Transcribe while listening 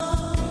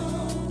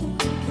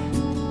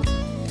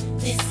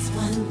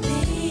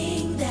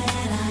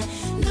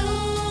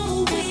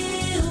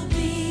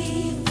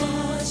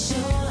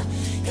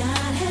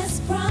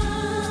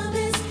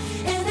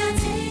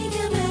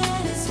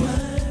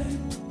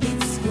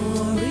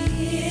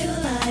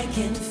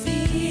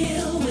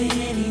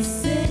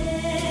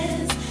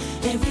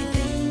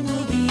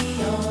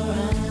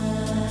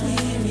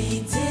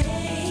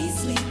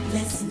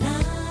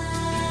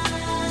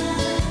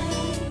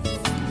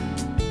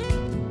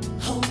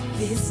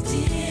is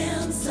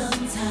dim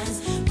sometimes,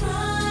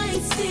 bright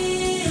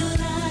still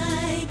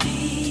I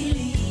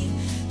believe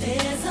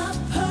there's a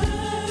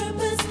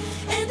purpose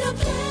and a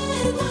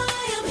plan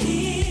why I'm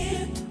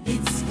here.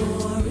 It's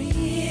for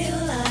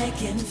real, I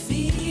can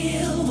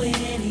feel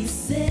when he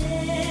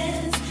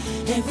says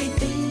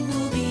everything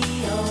will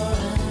be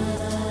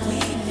alright.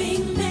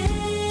 Weeping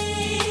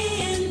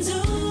may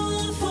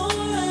endure for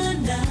a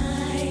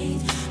night,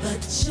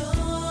 but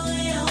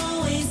joy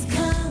always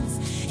comes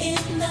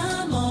in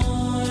the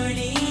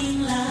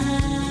morning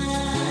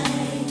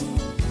light.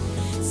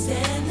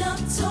 Stand up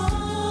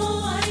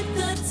tall, wipe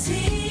the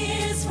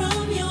tears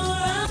from your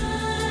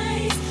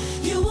eyes.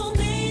 You will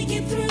make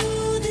it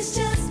through this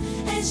just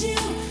as you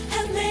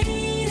have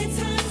made it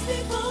times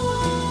before.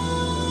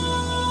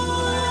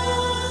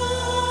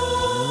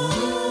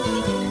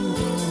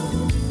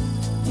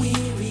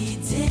 Weary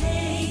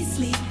days,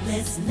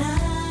 sleepless night.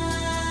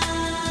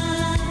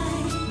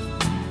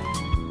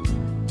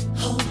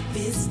 Hope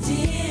is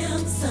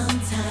dim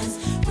sometimes,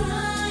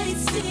 bright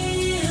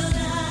still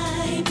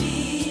I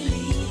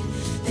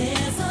believe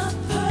there's a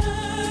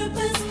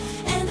purpose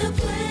and a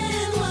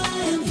plan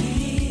why I'm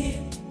here.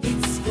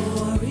 It's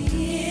for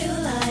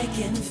real, I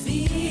can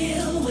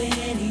feel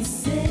when he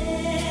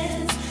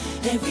says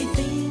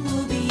everything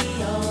will be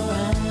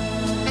alright.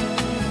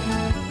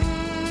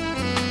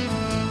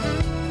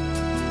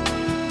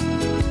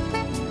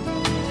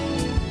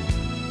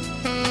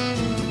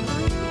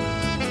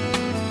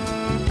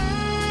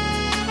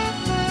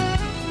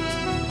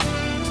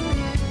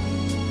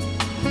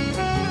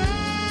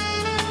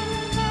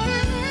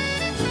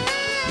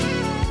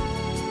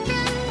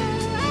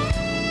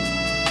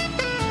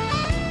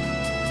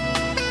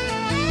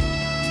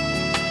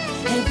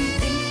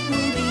 Everything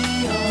will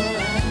be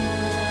alright.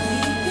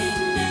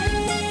 Weeping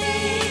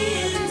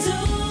may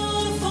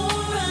endure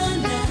for a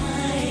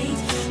night,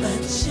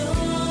 but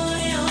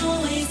joy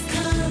always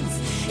comes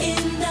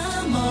in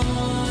the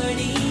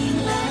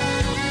morning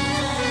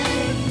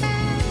light.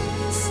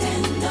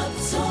 Stand up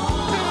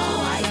tall,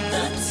 wipe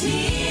the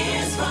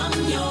tears from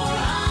your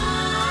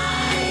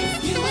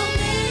eyes. You will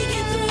make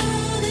it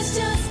through this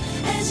just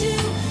as you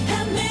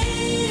have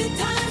made it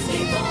times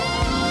before.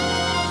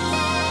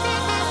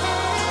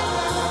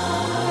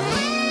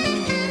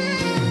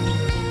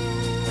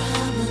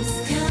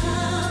 Problems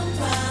come,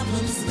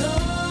 problems go.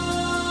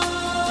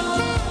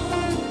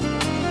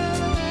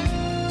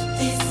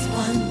 This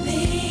one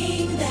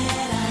thing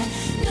that I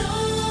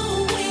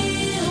know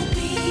will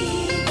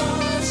be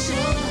for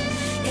sure.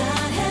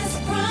 God has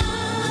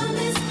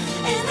promised,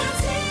 and I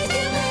take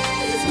him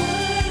at his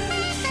word.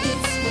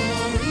 It's for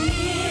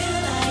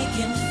real, I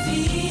can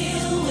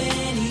feel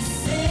when he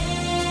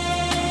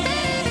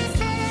says.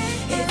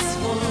 It's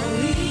for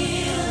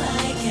real,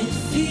 I can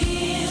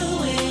feel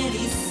when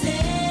he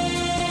says.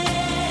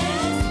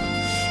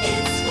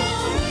 It's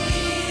for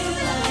real,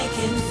 I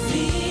can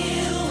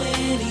feel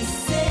when he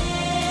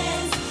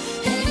says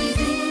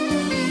everything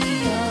will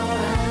be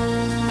alright.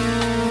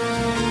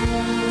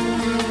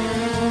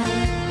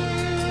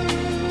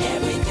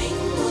 Everything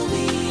will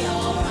be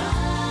alright.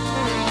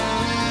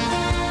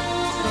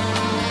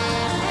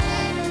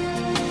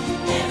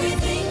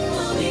 Everything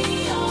will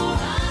be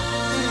alright.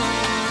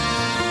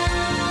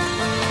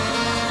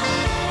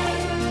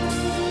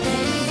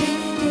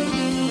 Everything will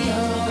be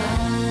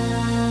alright.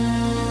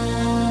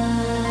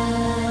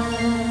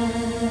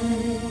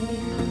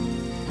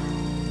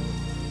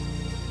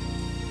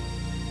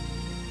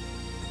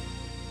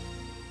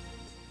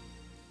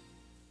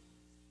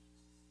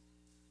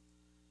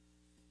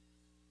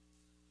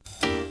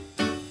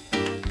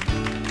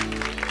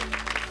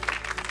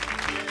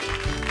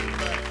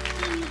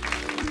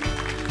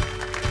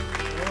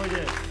 Oh,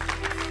 yeah.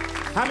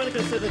 How many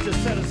can say that you're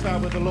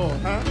satisfied with the Lord,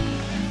 huh?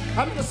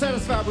 How many are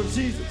satisfied with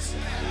Jesus?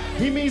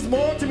 He means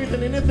more to me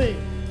than anything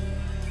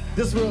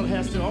this world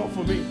has to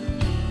offer me.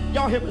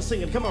 Y'all hear me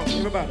singing. Come on,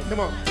 everybody, come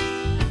on.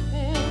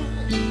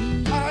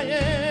 I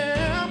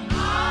am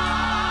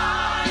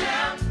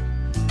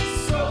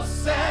so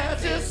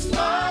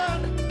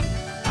satisfied.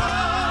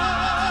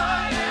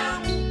 I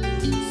am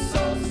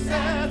so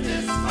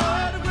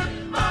satisfied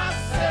with my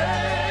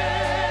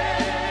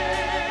Savior.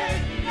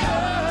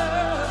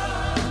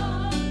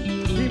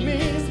 He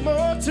means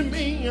more to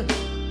me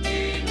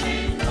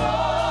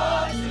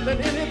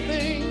than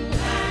anything,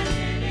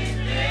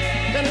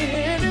 than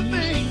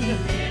anything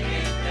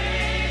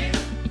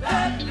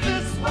that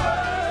this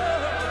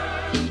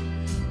world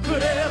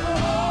could ever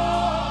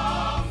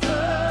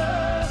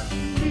offer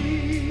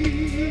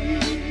me.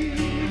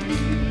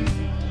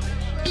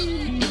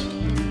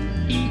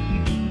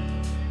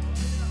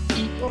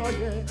 Oh,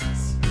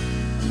 yes.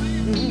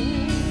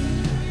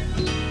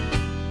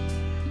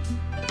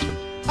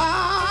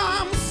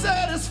 I'm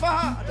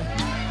satisfied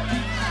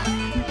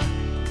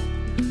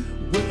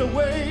with the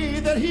way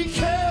that he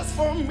cares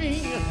for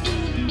me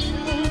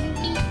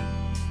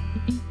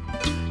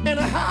and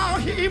how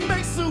he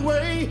makes a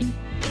way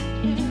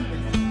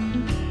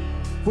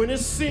when it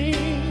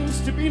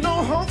seems to be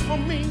no hope for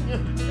me. I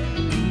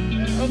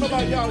don't know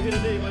about y'all here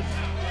today, but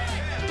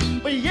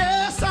But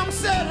yes, I'm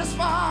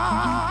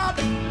satisfied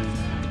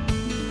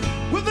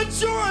with the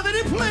joy that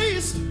he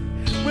placed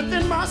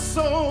within my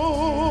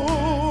soul,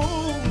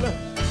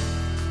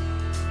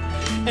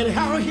 and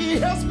how he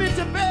helps me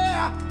to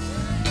bear,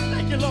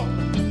 thank you, Lord,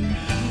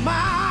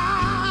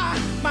 my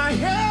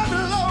heavy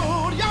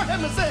load. Y'all hear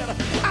me say it.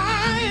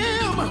 I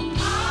am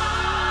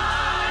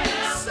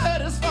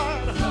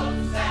satisfied.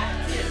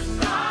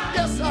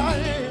 Yes, I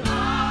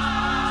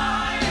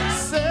am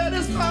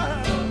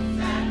satisfied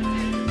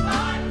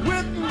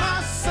with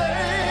my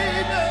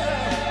Savior.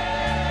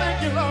 Thank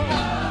you, Lord.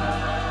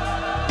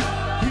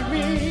 He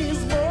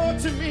means more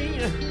to me.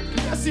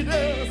 Yes, he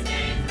does.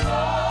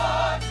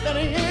 Than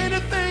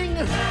anything.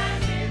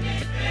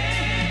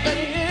 Than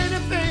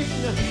anything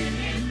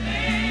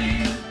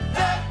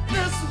that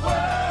this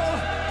world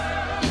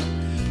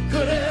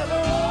could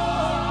ever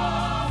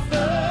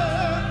offer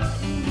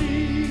me.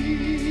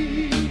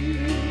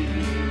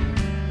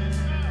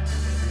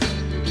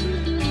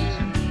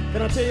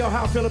 Can I tell y'all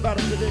how I feel about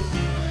it today?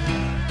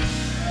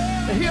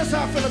 And here's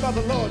how I feel about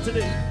the Lord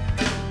today.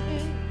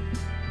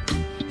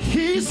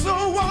 He's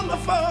so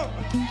wonderful.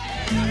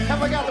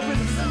 Have I got the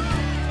witness?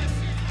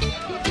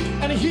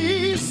 And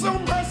he's so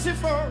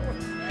merciful.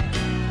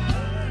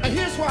 And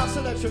here's why I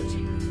say that, church.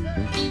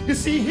 You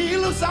see, he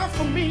looks out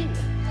for me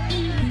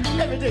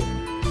every day.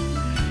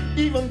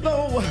 Even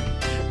though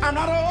I'm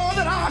not all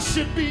that I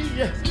should be,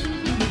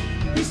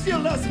 he still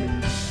loves me.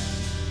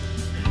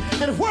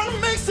 And what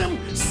makes him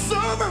so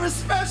very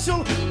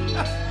special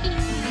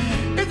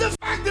is the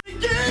fact that he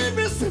gave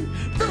his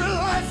very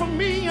life for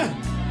me.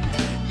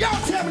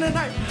 Y'all tell me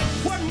tonight,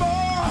 what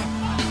more?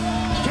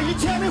 Can you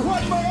tell me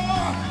what more?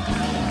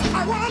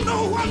 I want to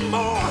know what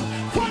more.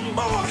 What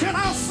more can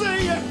I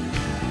say?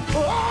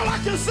 All I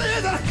can say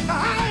is that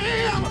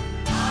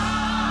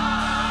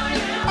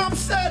I'm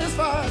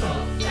satisfied.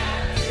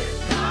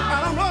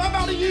 I don't know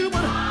about you,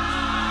 but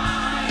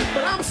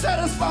I'm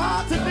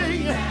satisfied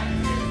today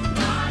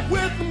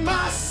with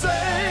my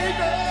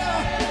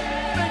Savior.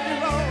 Thank you,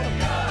 Lord.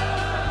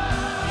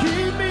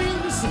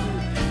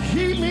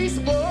 He means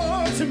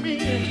more to me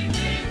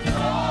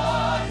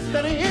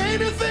than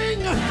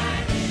anything.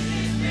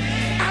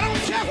 I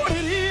don't care what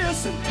it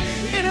is,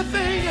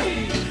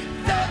 anything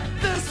that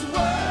this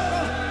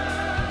world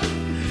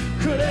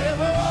could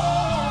ever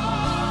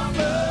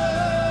offer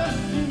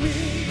me.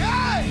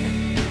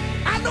 Hey,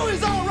 I know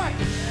he's all right.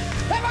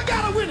 Have I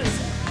got a witness?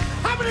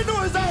 How many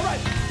know he's all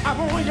right? I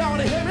want y'all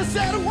to hear me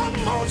say it one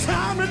more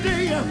time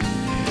today.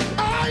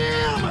 I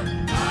am.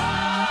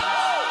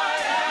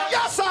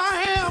 Yes,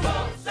 I am.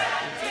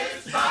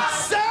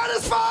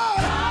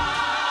 Satisfied.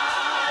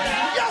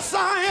 Yes,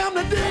 I am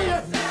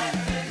today.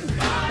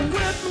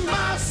 With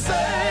my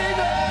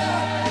Savior.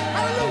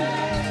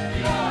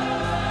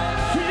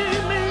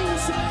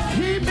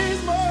 He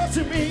means more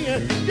to me.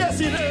 Yes,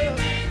 he does.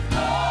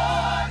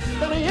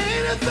 Than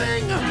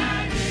anything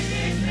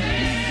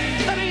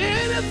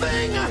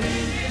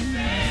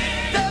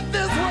that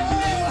this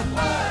world.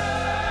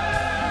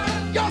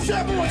 Y'all say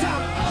it one more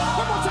time.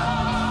 One more time.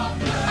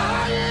 I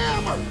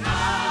am.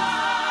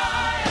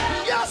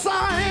 Yes, I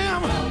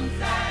am.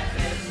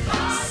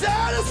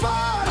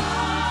 Satisfied.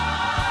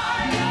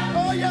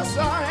 Oh, yes, I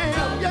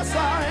am. Yes, I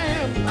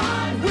am.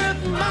 With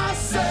my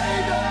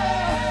Savior.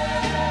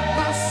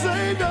 My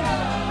Savior.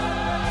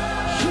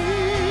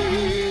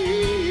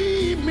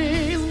 He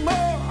means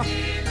more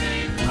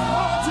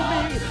to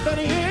me than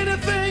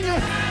anything.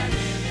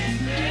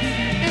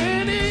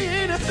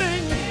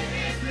 Anything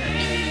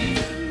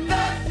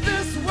that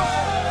this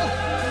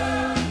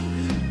world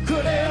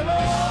could ever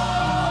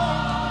offer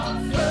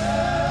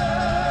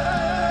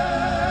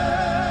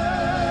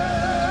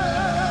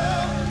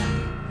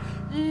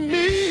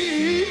me.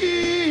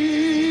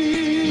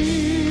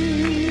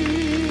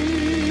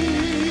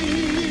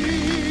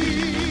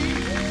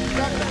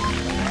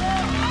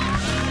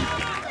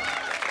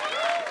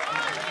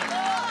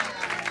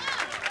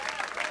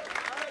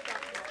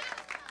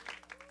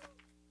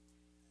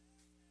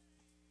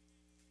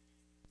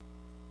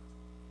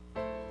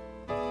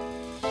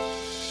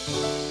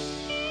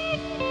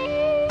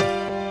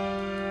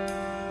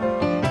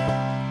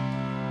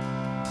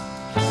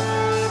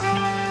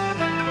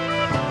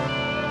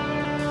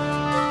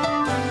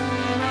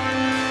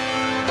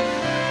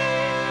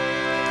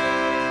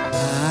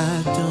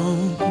 I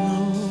don't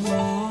know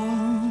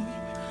all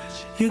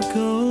you're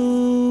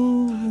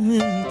going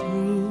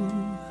through,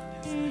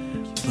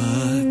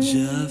 but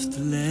just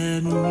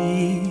let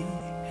me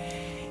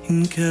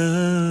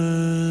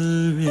encourage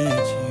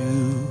you.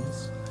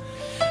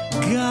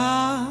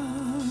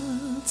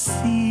 God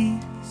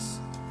sees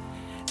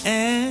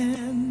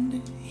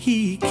and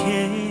he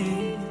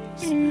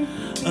cares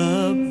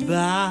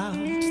about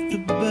the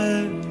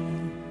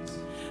burdens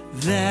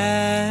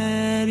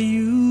that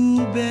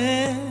you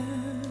bear.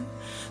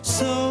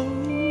 So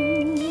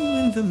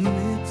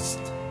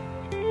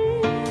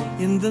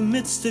in the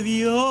midst of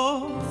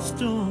your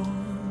storm,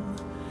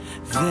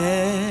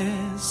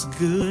 there's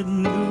good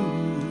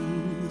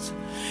news.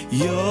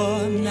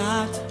 You're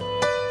not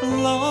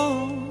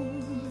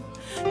alone.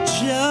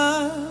 Just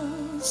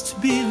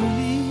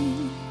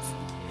believe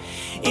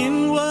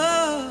in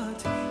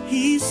what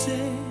he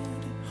said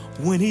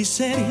when he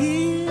said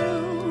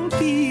he'll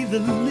be the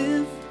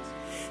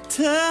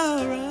lifter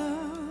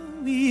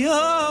of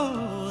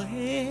your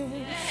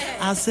head.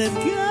 I said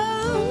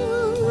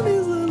God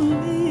is a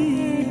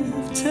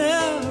lifter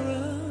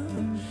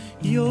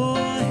of your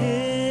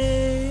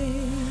head.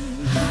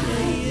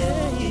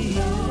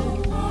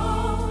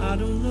 I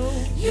don't know.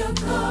 You're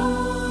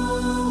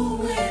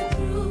going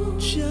through.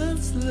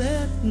 Just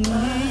let me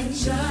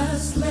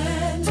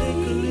take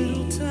a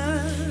little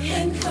time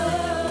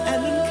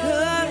and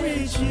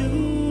encourage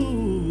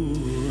you.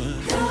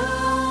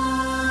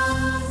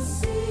 God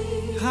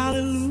sees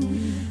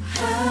Hallelujah.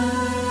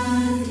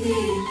 and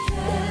He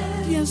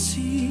cares Yes,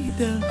 he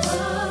does.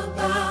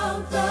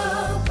 about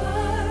the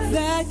burden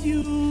That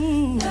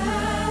you bear.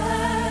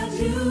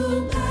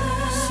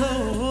 so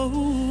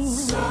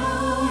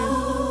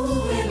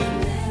In the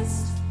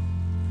midst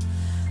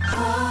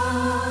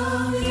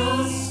of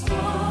your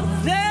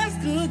storm, there's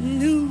good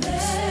news.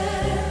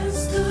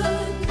 there's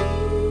good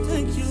news.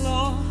 Thank you,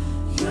 Lord.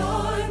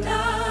 You're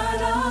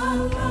not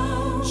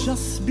alone.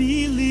 Just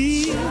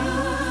believe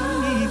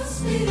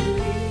Just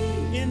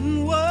believe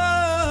in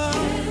what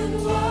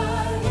in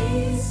what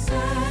He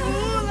said.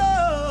 oh,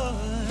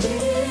 Lord.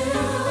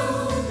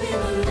 He'll be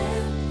the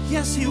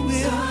Yes, he will.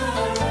 lifter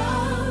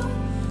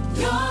of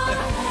your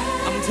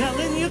head. I'm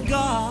telling you,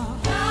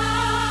 God.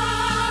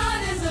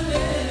 God is a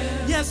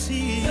lifter. Yes,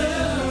 he is.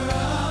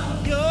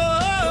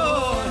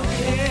 Your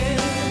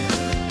head.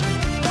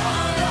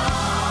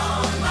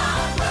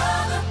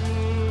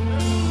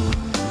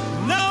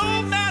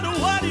 No matter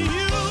what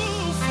you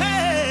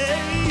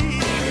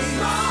face,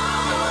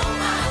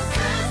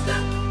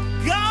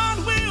 God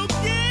will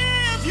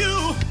give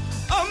you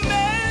a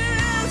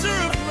measure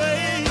of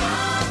grace.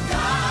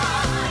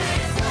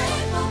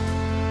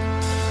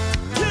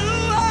 Do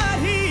what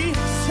he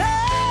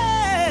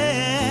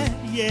said.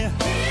 Yeah.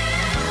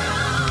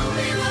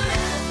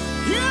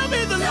 He'll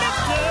be the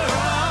lifter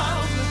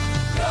of.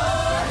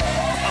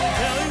 I'm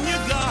telling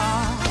you,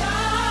 God.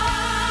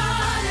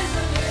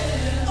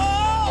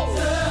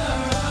 Oh,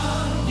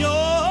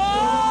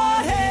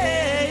 your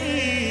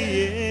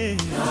head.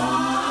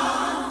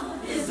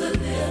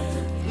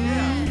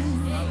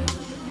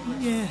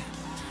 Yeah.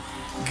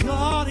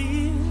 God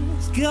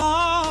is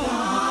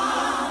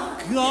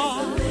God.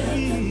 God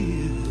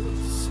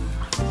is.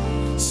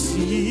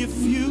 See if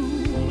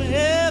you've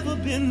ever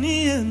been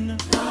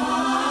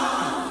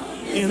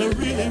in a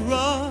really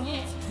rough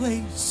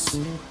place.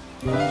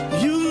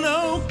 You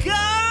know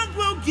God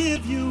will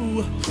give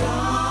you.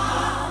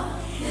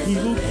 He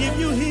will give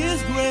you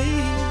His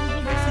grace.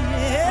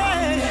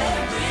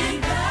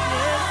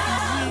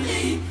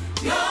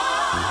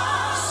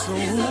 So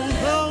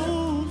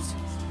those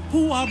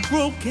who are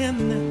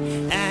broken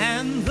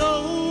and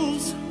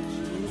those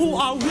who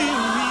are weary,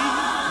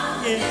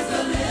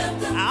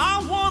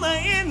 I want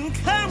to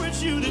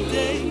encourage you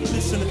today.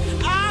 Listen,